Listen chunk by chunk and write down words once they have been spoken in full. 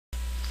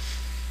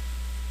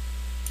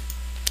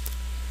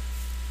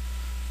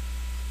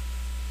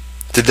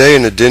Today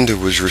an addenda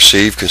was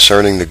received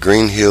concerning the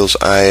Green Hills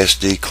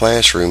ISD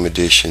Classroom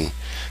Edition.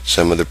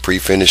 Some of the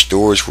pre-finished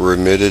doors were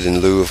omitted in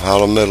lieu of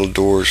hollow metal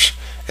doors,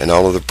 and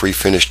all of the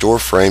pre-finished door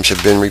frames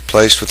have been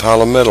replaced with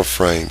hollow metal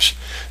frames.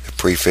 The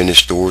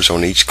pre-finished doors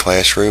on each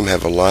classroom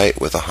have a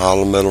light with a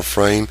hollow metal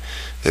frame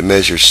that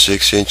measures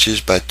 6 inches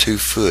by 2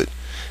 foot.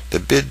 The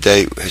bid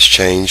date has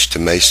changed to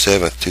May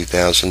 7th,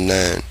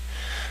 2009.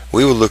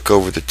 We will look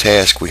over the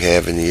tasks we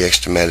have in the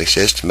Xtmatix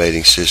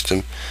Estimating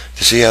System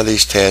to see how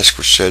these tasks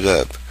were set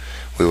up.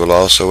 We will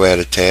also add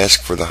a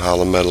task for the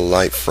hollow metal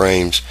light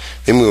frames.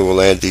 Then we will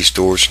add these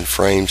doors and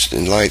frames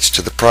and lights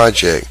to the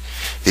project.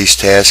 These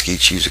tasks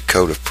each use a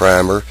coat of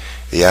primer.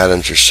 The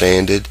items are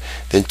sanded.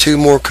 Then 2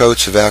 more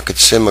coats of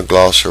Alkyd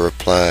gloss are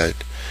applied.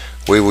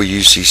 We will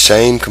use these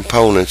same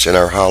components in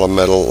our hollow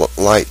metal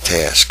light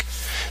task.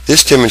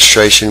 This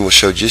demonstration will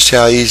show just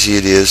how easy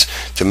it is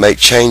to make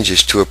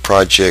changes to a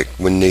project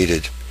when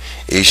needed.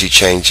 Easy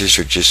changes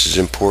are just as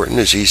important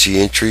as easy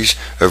entries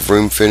of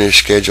room finish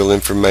schedule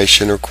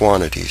information or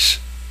quantities.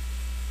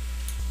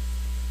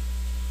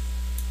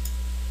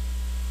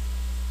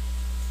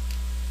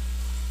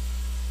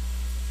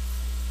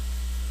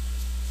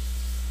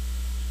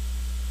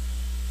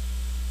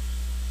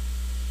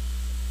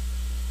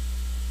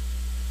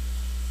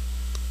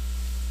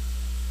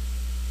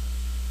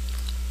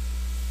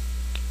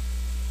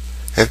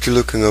 After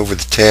looking over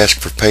the task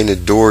for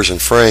painted doors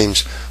and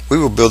frames, we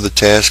will build the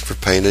task for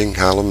painting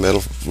hollow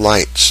metal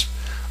lights.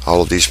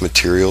 All of these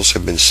materials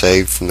have been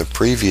saved from the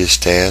previous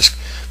task,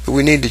 but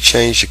we need to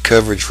change the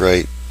coverage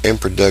rate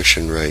and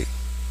production rate.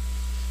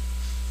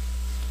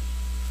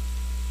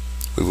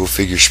 We will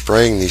figure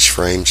spraying these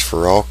frames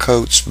for all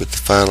coats but the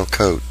final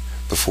coat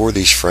before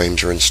these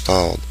frames are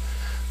installed.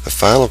 The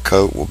final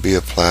coat will be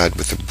applied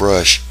with a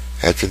brush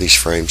after these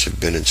frames have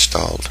been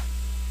installed.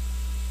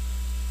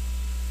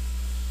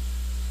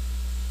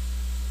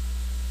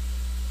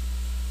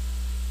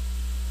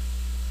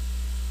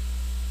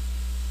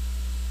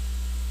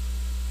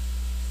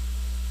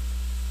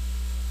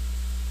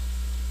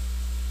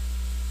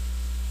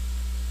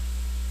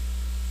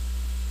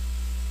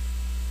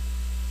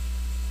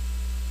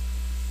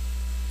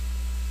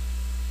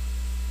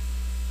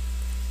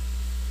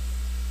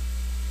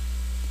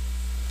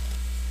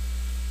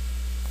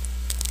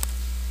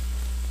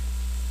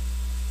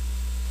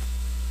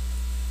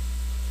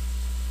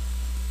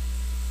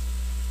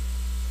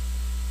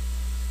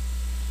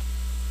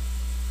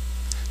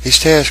 These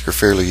tasks are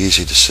fairly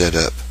easy to set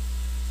up,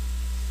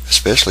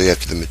 especially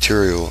after the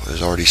material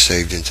is already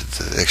saved into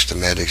the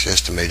Xtmatix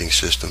Estimating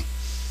System.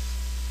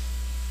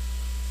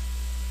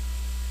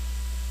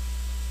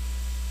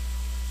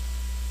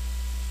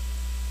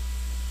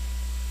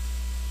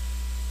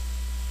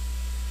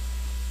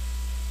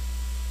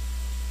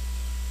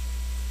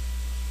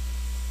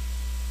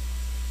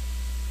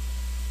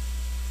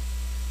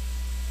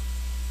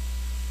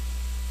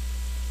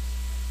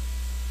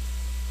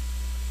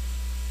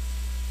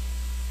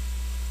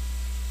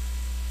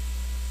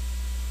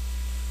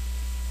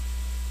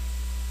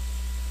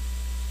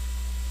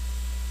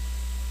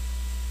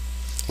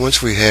 Once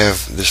we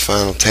have this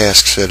final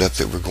task set up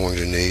that we're going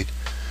to need,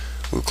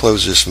 we'll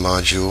close this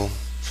module,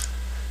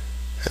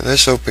 and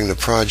let's open the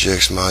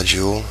projects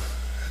module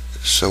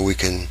so we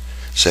can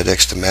set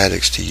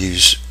Xtmatix to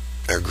use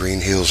our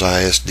Green Hills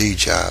ISD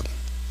job.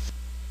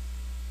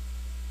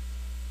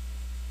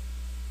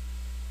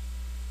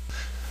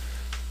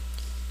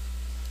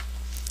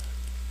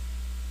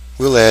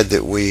 We'll add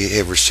that we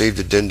have received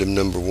addendum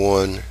number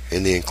 1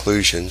 in the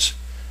inclusions,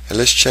 and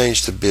let's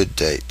change the bid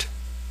date.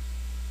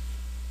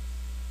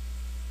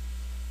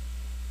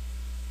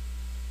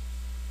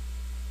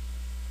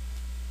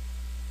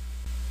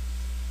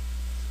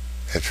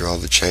 After all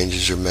the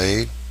changes are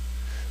made,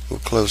 we'll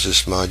close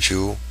this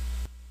module.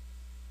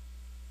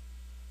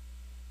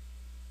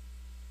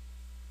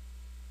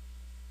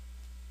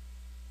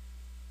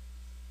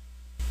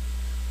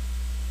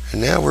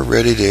 And now we're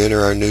ready to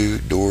enter our new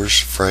doors,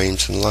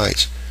 frames, and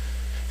lights.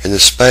 In the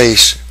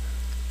space,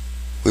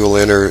 we will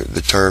enter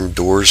the term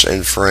doors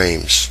and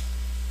frames.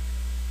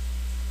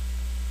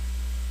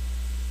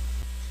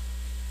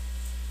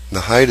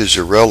 The height is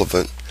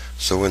irrelevant,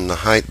 so in the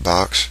height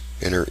box,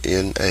 enter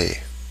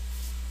NA.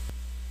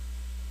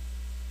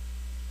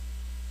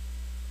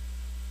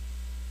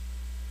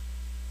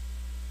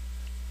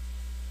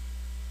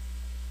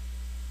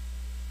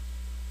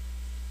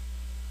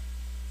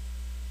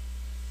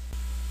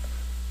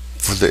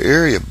 For the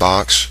area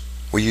box,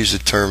 we use the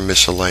term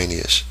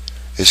miscellaneous.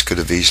 This could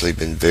have easily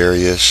been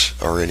various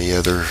or any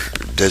other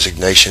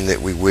designation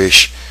that we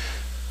wish.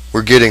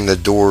 We're getting the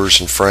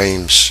doors and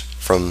frames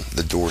from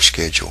the door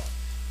schedule.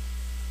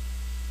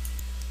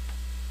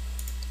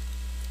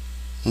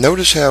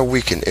 Notice how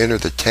we can enter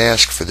the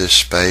task for this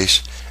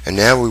space, and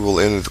now we will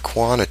enter the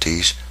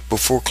quantities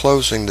before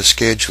closing the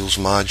schedules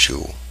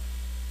module.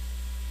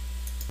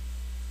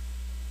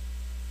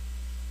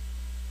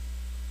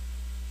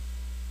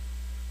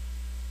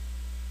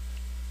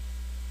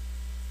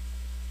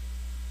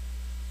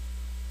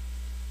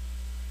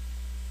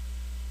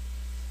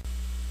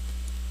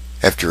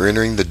 After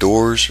entering the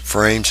doors,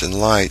 frames, and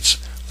lights,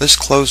 let's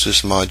close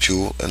this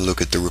module and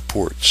look at the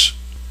reports.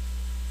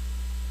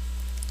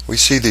 We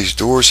see these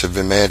doors have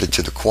been added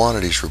to the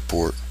quantities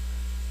report.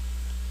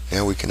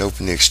 Now we can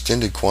open the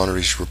extended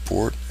quantities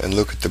report and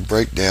look at the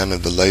breakdown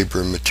of the labor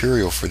and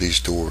material for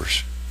these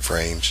doors,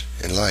 frames,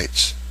 and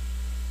lights.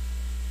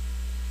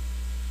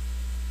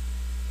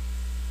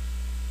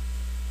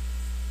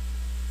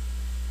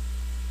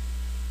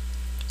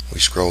 We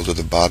scroll to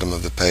the bottom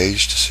of the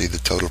page to see the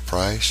total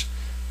price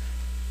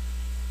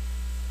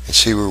and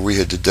see where we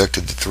had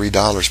deducted the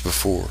 $3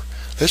 before.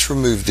 Let's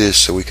remove this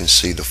so we can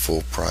see the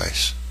full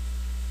price.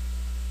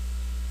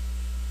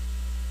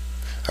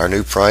 Our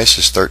new price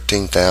is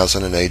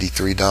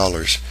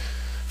 $13,083.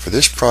 For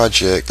this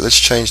project, let's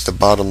change the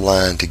bottom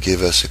line to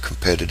give us a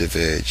competitive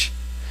edge.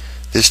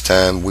 This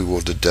time we will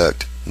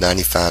deduct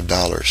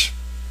 $95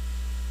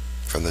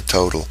 from the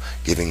total,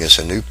 giving us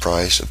a new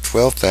price of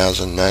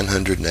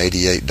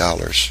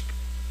 $12,988.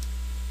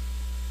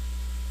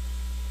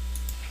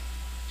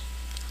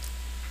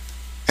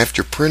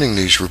 After printing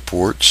these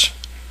reports,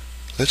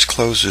 let's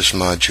close this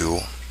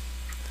module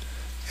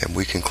and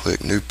we can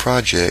click New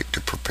Project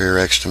to prepare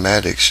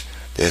Xtmatix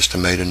to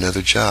estimate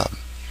another job.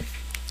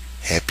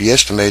 Happy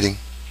estimating!